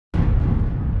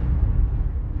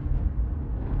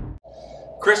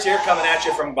Chris here, coming at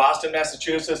you from Boston,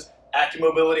 Massachusetts,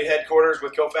 Acumobility headquarters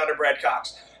with co-founder Brad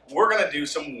Cox. We're going to do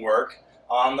some work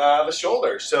on the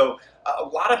shoulder. So a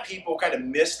lot of people kind of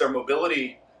miss their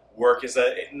mobility work, is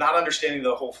not understanding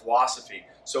the whole philosophy.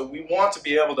 So we want to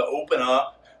be able to open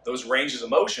up those ranges of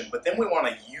motion, but then we want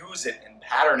to use it and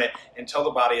pattern it and tell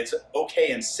the body it's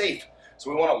okay and safe.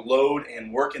 So we want to load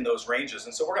and work in those ranges.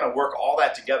 And so we're going to work all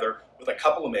that together with a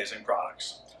couple amazing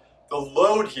products. The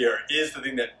load here is the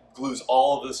thing that glues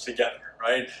all of this together,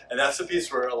 right? And that's the piece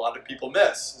where a lot of people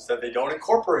miss, is that they don't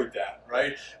incorporate that,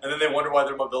 right? And then they wonder why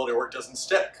their mobility work doesn't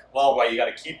stick. Well, why you got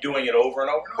to keep doing it over and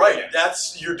over and over again.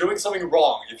 You're doing something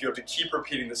wrong if you have to keep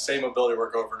repeating the same mobility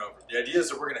work over and over. The idea is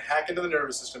that we're going to hack into the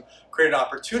nervous system, create an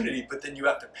opportunity, but then you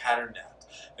have to pattern that.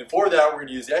 And for that, we're going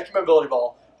to use the Acumobility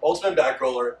ball, ultimate back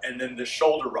roller, and then the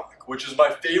Shoulderok, which is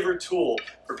my favorite tool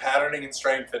for patterning and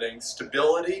strengthening,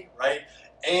 stability, right?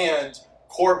 And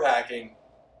core packing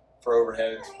for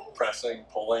overhead, pressing,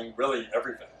 pulling, really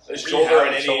everything. The shoulder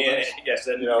and any, yes,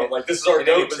 you know, like this is our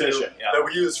go-to that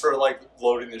we use for like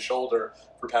loading the shoulder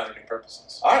for patterning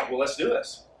purposes. All right, well, let's do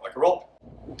this. Like a roll.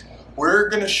 We're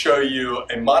going to show you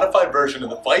a modified version of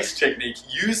the vice technique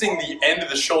using the end of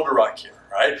the Shoulderok here,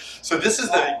 right? So this is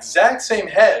the exact same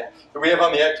head that we have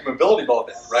on the Acumobility ball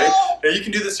there, right? Now you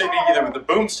can do this technique either with the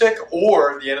boomstick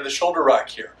or the end of the Shoulderok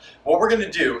here. What we're going to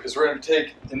do is we're going to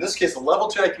take, in this case, the level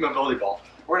 2 Acumobility ball.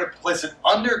 We're going to place it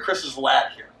under Chris's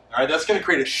lat here. All right, that's going to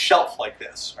create a shelf like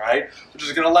this, all right, which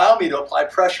is going to allow me to apply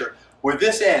pressure with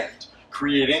this end,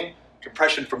 creating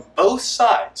compression from both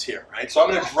sides here, right? So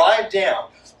I'm going to drive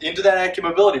down into that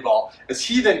Acumobility ball as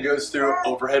he then goes through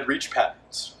overhead reach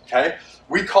patterns, okay?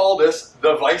 We call this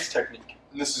the vice technique,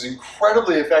 and this is an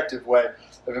incredibly effective way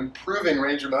of improving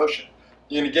range of motion.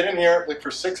 You're going to get in here, look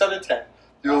for 6 out of 10,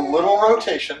 do a little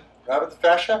rotation, grab at the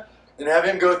fascia, and have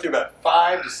him go through about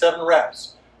 5 to 7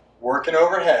 reps, working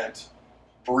overhead,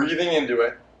 breathing into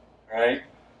it, right?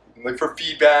 You can look for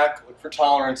feedback, look for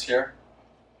tolerance here.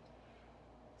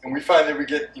 And we find that we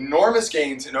get enormous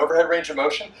gains in overhead range of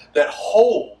motion that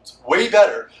hold way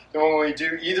better than when we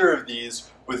do either of these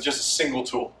with just a single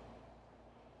tool.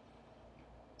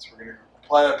 So we're going to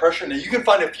apply that pressure. Now you can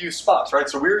find a few spots, right?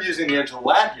 So we were using the edge of the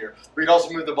lat here. We can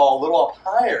also move the ball a little up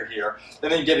higher here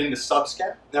and then get into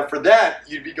subscap. Now for that,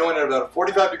 you'd be going at about a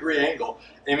 45-degree angle,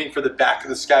 aiming for the back of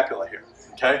the scapula here,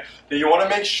 okay? Now you want to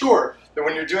make sure that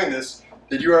when you're doing this,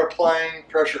 that you are applying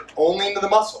pressure only into the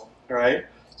muscle, right?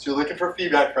 So you're looking for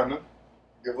feedback from him.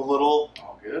 Give a little,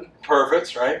 all good,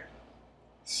 perfect, right?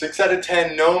 6 out of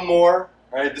 10, no more,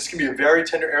 right? This can be a very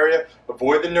tender area.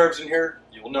 Avoid the nerves in here.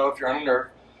 You'll know if you're on a nerve.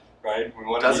 Right?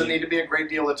 Doesn't need to be a great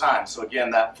deal of time. So again,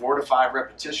 that 4 to 5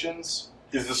 repetitions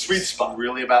is the sweet spot.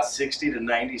 Really about 60 to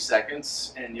 90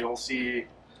 seconds, and you'll see.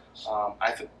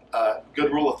 A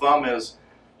good rule of thumb is,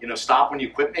 stop when you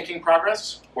quit making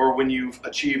progress or when you've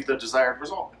achieved the desired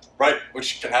result. Right,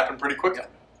 which can happen pretty quickly.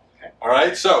 Okay. All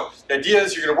right. So the idea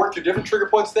is you're going to work through different trigger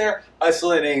points there,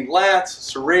 isolating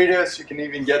lats, serratus. You can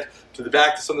even get to the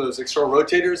back to some of those external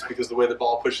rotators because the way the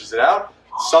ball pushes it out.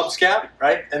 Subscap,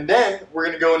 right? And then we're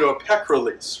going to go into a pec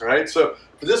release, right? So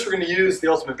for this, we're going to use the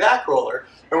ultimate back roller,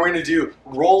 and we're going to do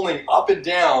rolling up and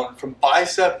down from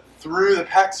bicep through the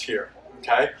pecs here,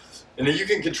 okay? And then you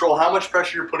can control how much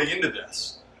pressure you're putting into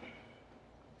this.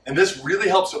 And this really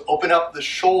helps to open up the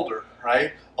shoulder,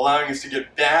 right? Allowing us to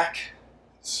get back,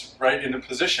 right, into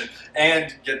position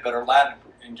and get better lat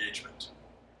engagement.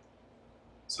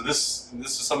 So this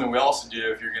is something we also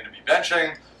do if you're going to be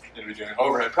benching, and we're doing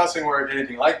overhead pressing work,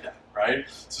 anything like that, right?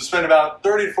 So spend about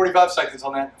 30 to 45 seconds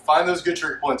on that, find those good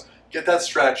trigger points, get that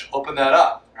stretch, open that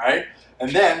up, right? And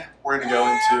then we're going to go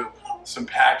into some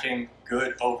packing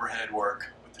good overhead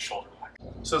work with the Shoulderok.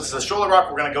 So this is the Shoulderok.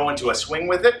 We're going to go into a swing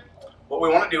with it. What we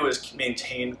want to do is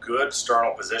maintain good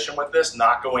sternal position with this,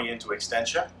 not going into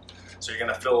extension. So you're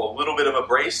going to feel a little bit of a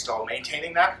brace while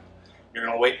maintaining that. You're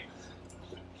going to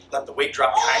let the weight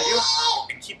drop behind you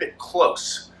and keep it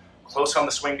close on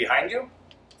the swing behind you,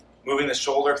 moving the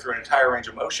shoulder through an entire range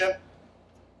of motion.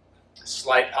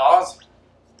 Slight pause.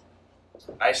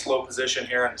 Nice low position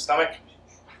here in the stomach.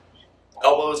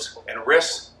 Elbows and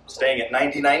wrists staying at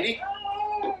 90-90.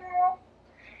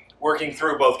 Working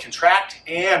through both contract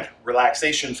and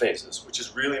relaxation phases, which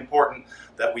is really important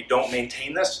that we don't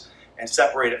maintain this and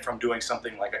separate it from doing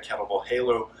something like a kettlebell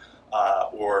halo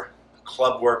or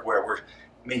club work where we're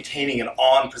maintaining an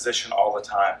on position all the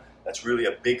time. That's really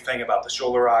a big thing about the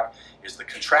Shoulderok, is the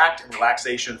contract and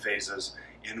relaxation phases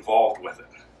involved with it.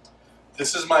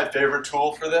 This is my favorite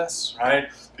tool for this, right?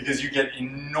 Because you get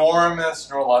enormous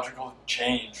neurological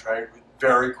change, right?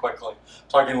 Very quickly.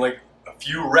 Talking like a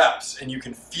few reps, and you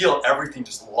can feel everything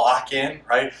just lock in,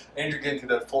 right? And you're getting to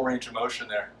that full range of motion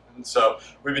there. And so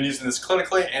we've been using this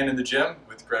clinically and in the gym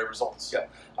with great results. Yeah.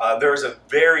 There's a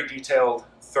very detailed,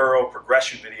 thorough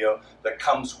progression video that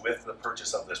comes with the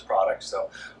purchase of this product. So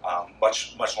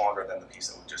much longer than the piece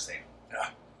that we've just seen. Yeah.